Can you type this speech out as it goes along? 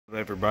Hello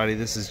everybody,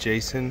 this is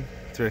Jason,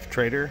 Thrift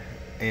Trader,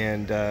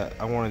 and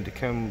I wanted to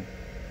come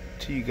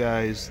to you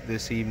guys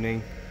this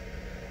evening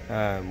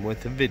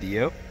with a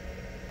video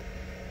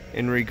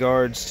in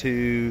regards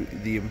to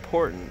the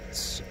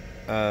importance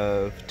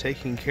of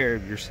taking care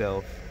of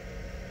yourself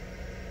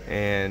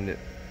and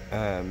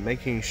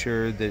making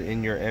sure that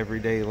in your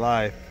everyday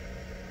life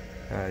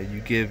you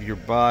give your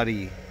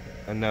body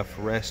enough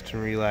rest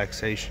and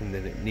relaxation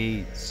that it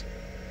needs.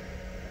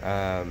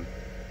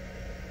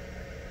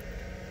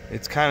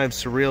 It's kind of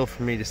surreal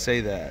for me to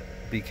say that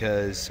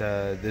because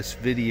this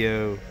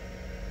video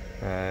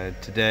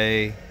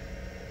today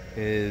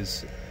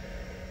is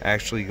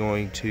actually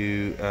going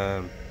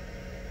to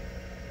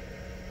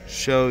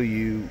show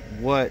you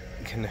what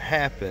can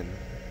happen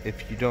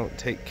if you don't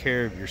take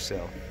care of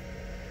yourself.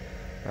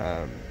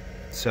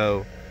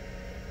 So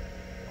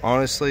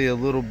honestly, a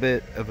little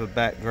bit of a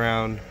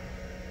background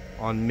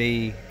on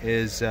me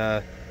is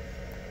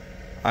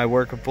I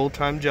work a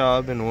full-time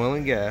job in oil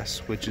and gas,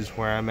 which is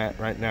where I'm at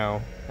right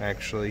now,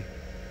 actually.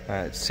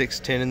 It's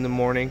 6:10 in the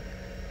morning.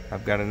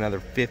 I've got another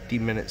 50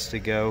 minutes to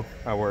go.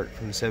 I work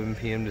from 7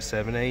 p.m. to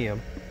 7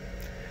 a.m.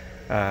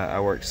 I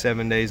work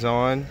 7 days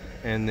on,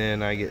 and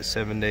then I get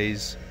 7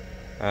 days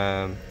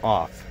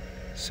off.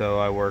 So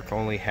I work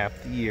only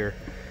half the year,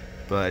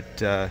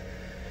 but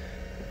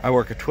I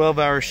work a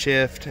 12-hour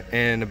shift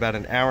and about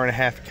an hour and a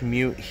half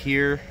commute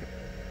here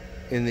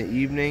in the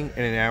evening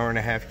and an hour and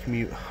a half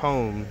commute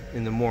home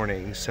in the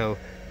morning. So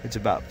it's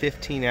about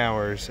 15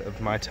 hours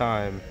of my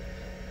time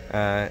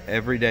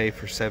every day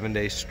for 7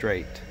 days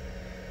straight.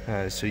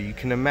 So you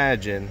can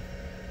imagine,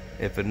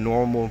 if a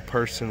normal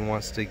person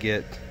wants to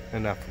get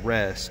enough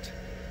rest,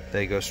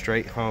 they go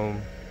straight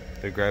home,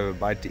 they grab a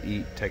bite to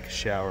eat, take a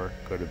shower,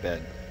 go to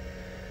bed,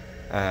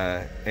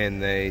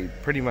 and they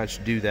pretty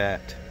much do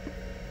that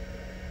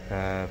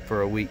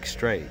for a week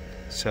straight.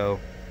 So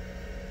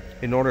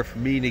in order for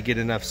me to get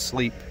enough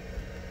sleep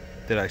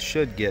that I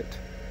should get,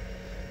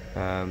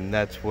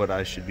 that's what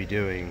I should be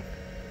doing.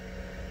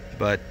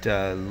 But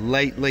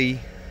lately,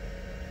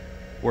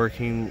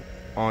 working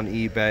on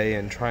eBay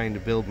and trying to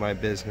build my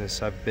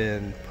business, I've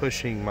been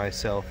pushing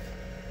myself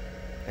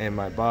and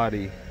my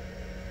body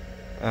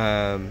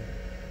a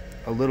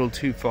little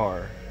too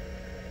far.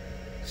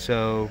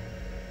 So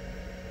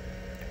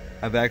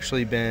I've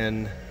actually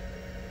been,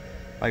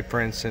 like for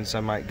instance,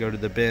 I might go to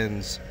the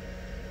bins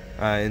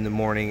in the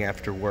morning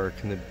after work,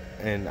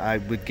 and I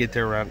would get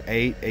there around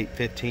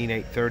 8:15,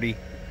 8:30,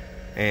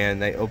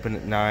 and they open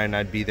at 9.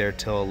 I'd be there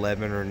till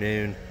 11 or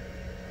noon,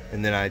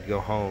 and then I'd go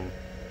home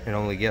and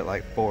only get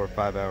like 4 or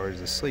 5 hours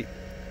of sleep.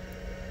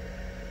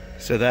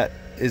 So that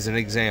is an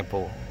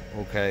example,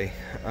 okay?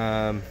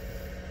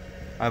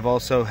 I've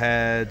also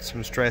had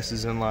some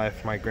stresses in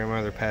life. My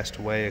grandmother passed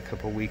away a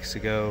couple weeks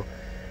ago,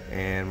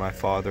 and my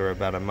father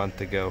about a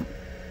month ago.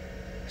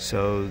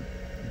 So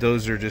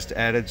those are just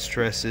added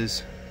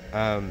stresses.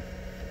 And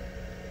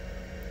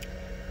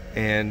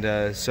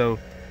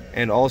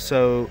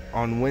also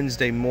on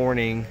Wednesday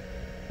morning,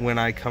 when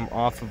I come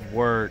off of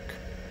work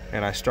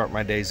and I start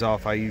my days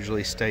off, I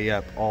usually stay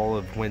up all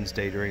of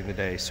Wednesday during the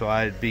day. So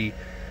I'd be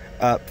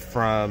up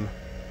from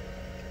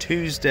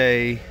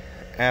Tuesday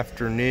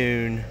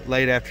afternoon,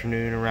 late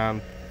afternoon,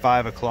 around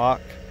 5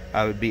 o'clock.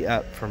 I would be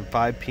up from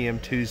 5 p.m.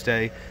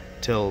 Tuesday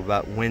till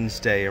about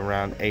Wednesday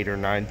around 8 or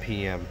 9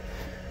 p.m.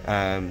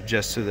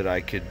 Just so that I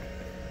could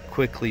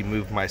quickly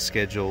move my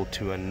schedule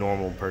to a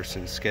normal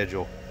person's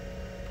schedule.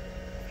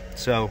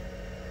 So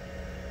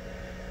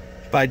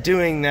by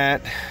doing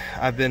that,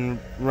 I've been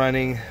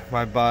running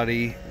my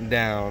body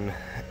down,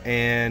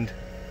 and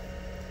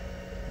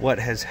what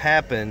has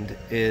happened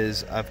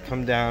is I've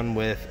come down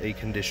with a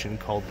condition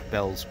called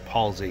Bell's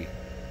palsy.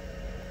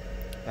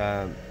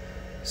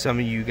 Some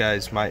of you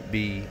guys might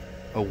be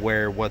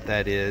aware what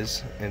that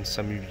is, and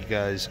some of you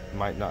guys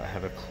might not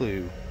have a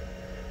clue.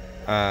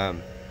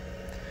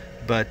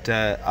 But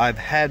I've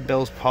had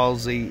Bell's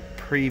palsy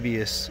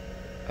previously.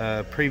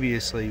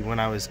 When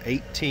I was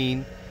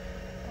 18,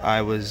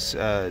 I was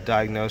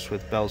diagnosed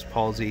with Bell's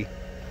palsy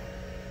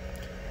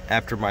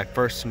after my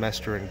first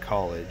semester in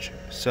college.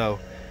 So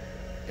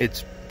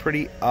it's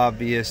pretty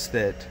obvious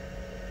that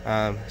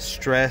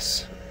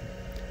stress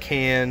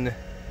can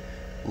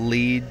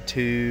lead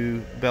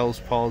to Bell's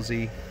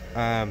palsy.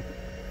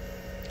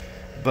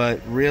 But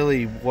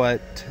really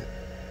what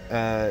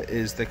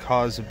is the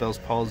cause of Bell's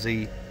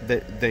palsy,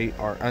 that they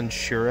are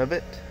unsure of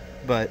it,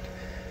 but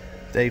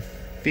they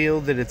feel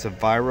that it's a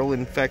viral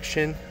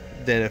infection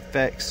that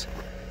affects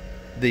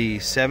the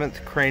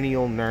 7th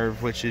cranial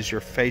nerve, which is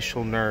your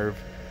facial nerve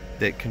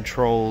that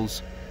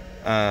controls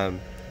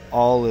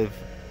all of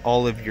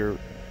your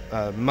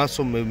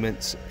muscle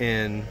movements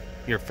in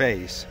your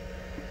face.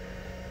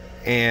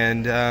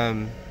 And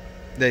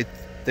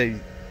they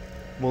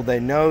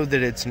know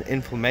that it's an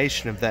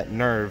inflammation of that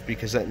nerve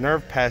because that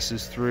nerve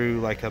passes through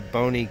like a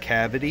bony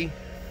cavity,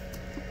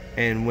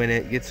 and when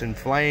it gets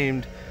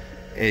inflamed,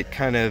 it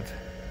kind of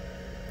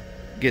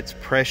gets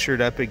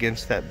pressured up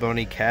against that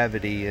bony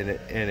cavity, and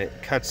it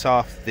cuts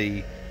off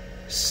the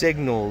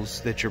signals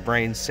that your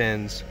brain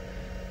sends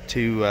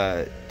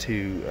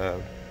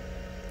to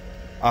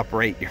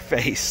operate your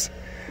face.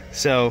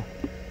 So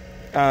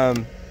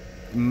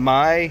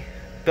my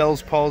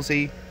Bell's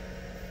palsy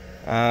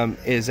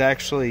is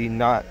actually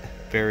not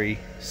very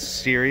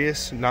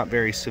serious, not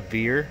very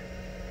severe.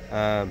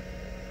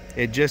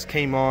 It just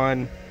came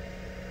on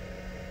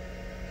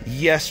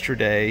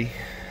yesterday,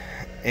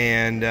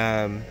 and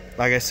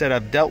like I said,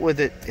 I've dealt with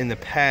it in the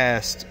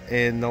past,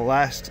 and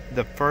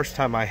the first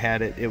time I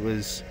had it, it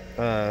was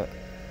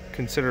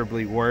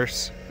considerably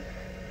worse.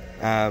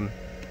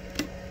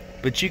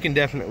 But you can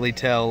definitely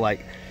tell,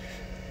 like,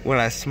 when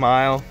I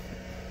smile,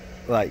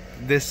 like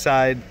this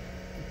side,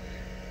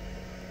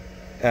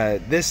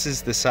 this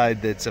is the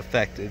side that's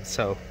affected.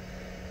 So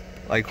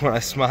like when I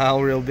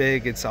smile real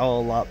big, it's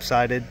all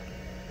lopsided.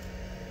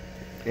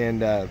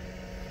 And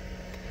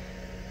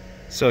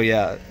so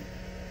yeah,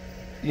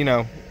 you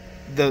know,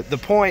 the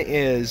point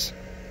is,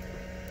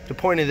 the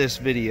point of this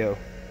video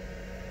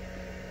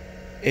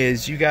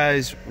is you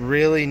guys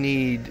really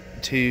need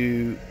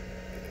to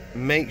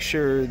make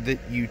sure that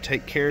you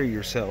take care of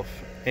yourself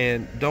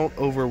and don't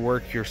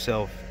overwork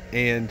yourself.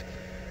 And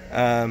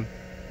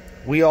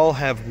we all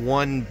have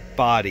one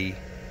body,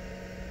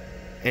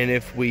 and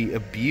if we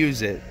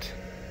abuse it,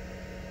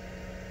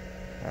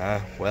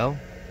 well,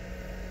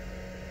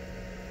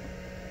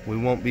 we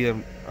won't be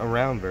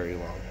around very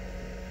long.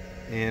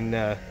 And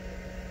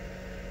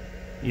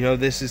you know,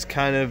 this is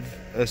kind of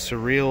a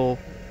surreal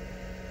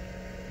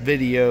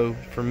video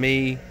for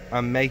me.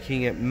 I'm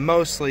making it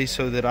mostly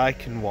so that I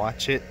can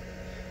watch it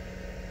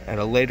at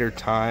a later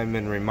time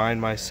and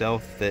remind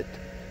myself that,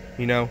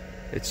 you know,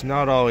 it's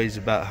not always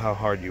about how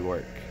hard you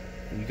work.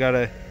 You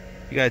gotta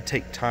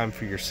take time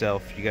for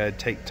yourself. You gotta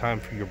take time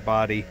for your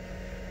body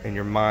and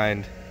your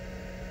mind.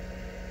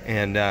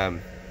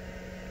 And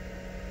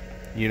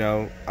you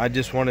know, I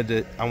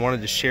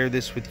wanted to share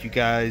this with you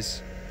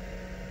guys.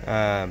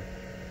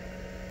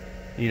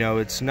 You know,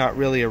 it's not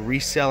really a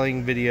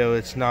reselling video.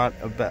 It's not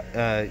about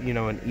you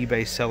know, an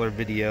eBay seller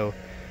video,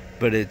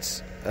 but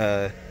it's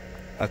a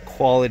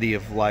quality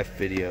of life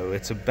video.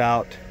 It's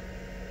about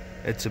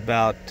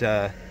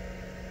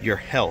your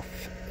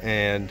health,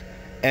 and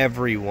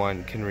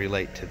everyone can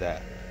relate to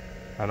that.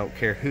 I don't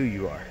care who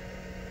you are.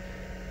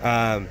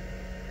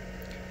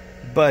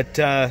 But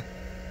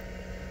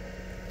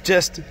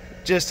just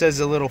as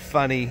a little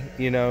funny,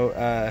 you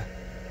know,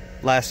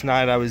 last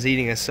night I was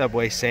eating a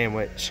Subway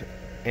sandwich,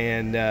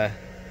 and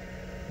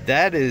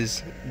that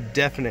is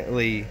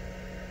definitely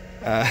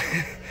a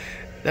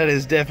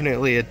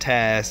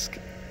task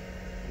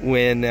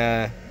when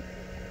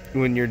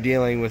you're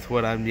dealing with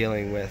what I'm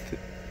dealing with.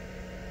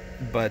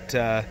 But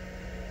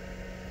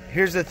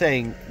here's the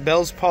thing: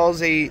 Bell's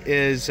palsy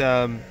is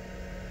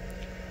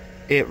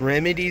it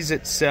remedies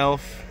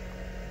itself.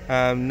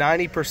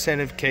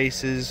 90% of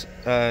cases,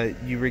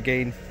 you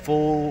regain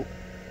full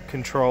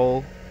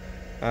control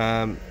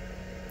of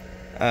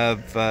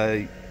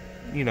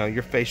you know,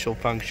 your facial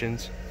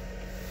functions.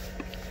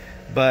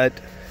 But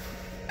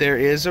there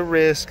is a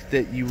risk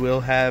that you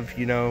will have,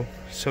 you know,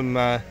 some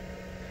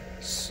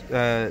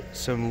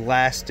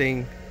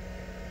lasting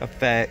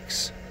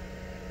effects.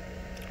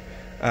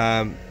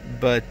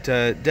 But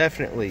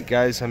definitely,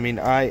 guys, I mean,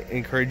 I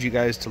encourage you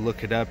guys to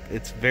look it up.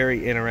 It's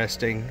very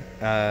interesting.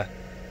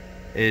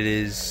 It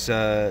is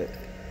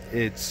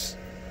it's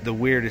the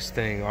weirdest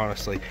thing,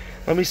 honestly.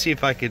 Let me see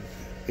if I can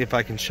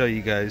show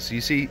you guys.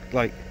 You see,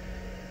 like,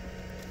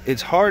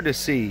 it's hard to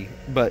see,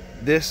 but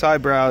this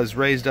eyebrow is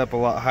raised up a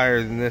lot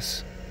higher than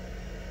this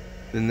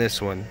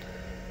one.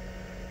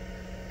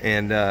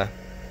 And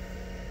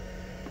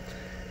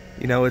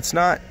you know, it's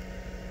not,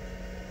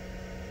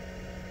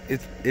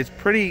 it's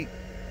pretty,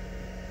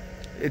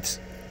 it's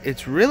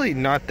really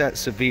not that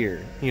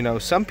severe. You know,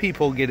 some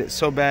people get it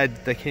so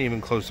bad they can't even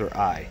close their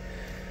eye.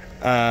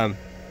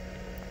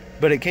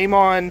 But it came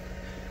on,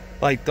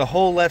 like, the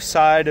whole left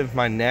side of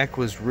my neck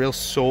was real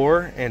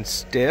sore and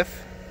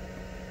stiff.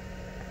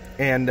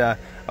 And a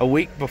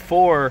week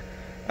before,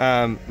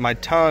 my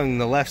tongue,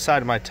 the left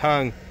side of my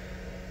tongue,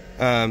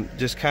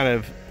 just kind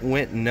of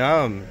went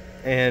numb,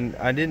 and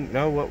I didn't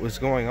know what was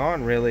going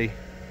on, really.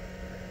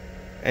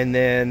 And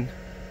then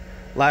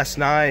last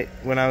night,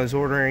 when I was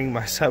ordering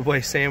my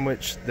Subway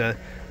sandwich, the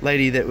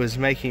lady that was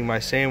making my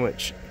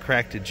sandwich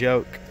cracked a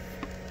joke,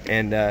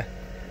 and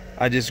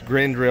I just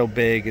grinned real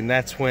big, and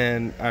that's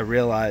when I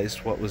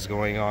realized what was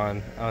going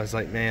on. I was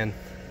like, man,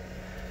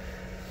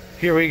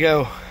 here we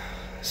go.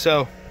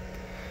 So,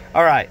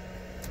 alright,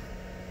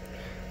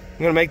 I'm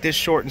going to make this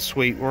short and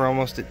sweet. We're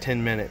almost at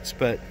 10 minutes.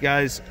 But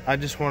guys, I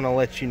just want to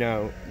let you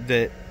know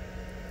that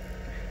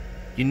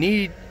you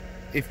need,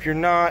 if you're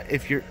not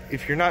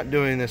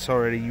doing this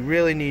already, you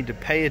really need to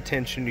pay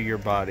attention to your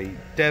body.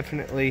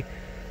 Definitely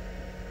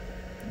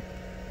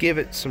give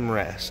it some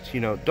rest.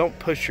 You know, don't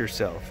push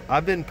yourself.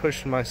 I've been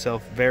pushing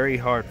myself very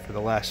hard for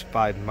the last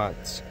 5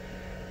 months,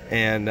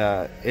 and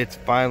it's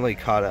finally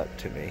caught up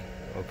to me.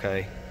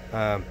 Okay,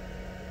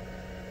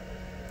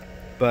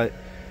 but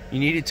you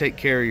need to take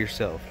care of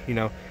yourself. You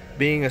know,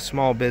 being a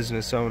small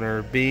business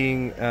owner,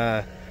 being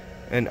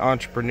an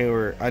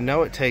entrepreneur, I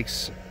know it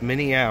takes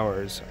many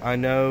hours. I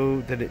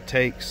know that it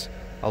takes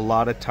a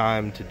lot of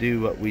time to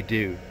do what we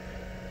do.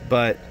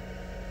 But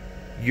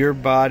your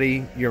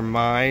body, your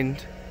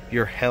mind,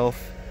 your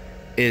health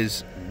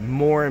is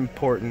more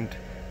important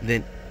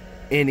than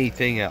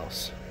anything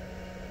else.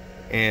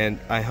 And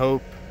I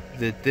hope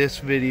that this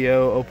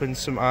video opens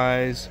some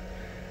eyes,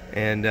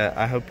 and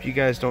I hope you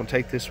guys don't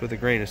take this with a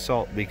grain of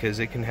salt, because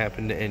it can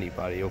happen to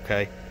anybody,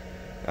 okay?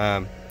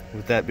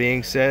 With that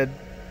being said,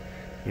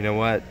 you know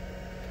what?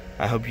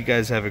 I hope you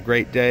guys have a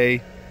great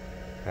day.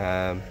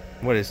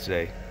 What is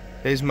today?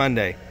 Today's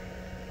Monday.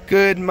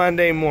 Good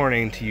Monday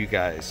morning to you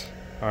guys.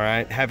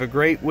 Alright, have a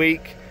great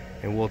week,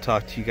 and we'll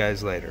talk to you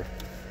guys later.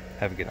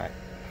 Have a good night.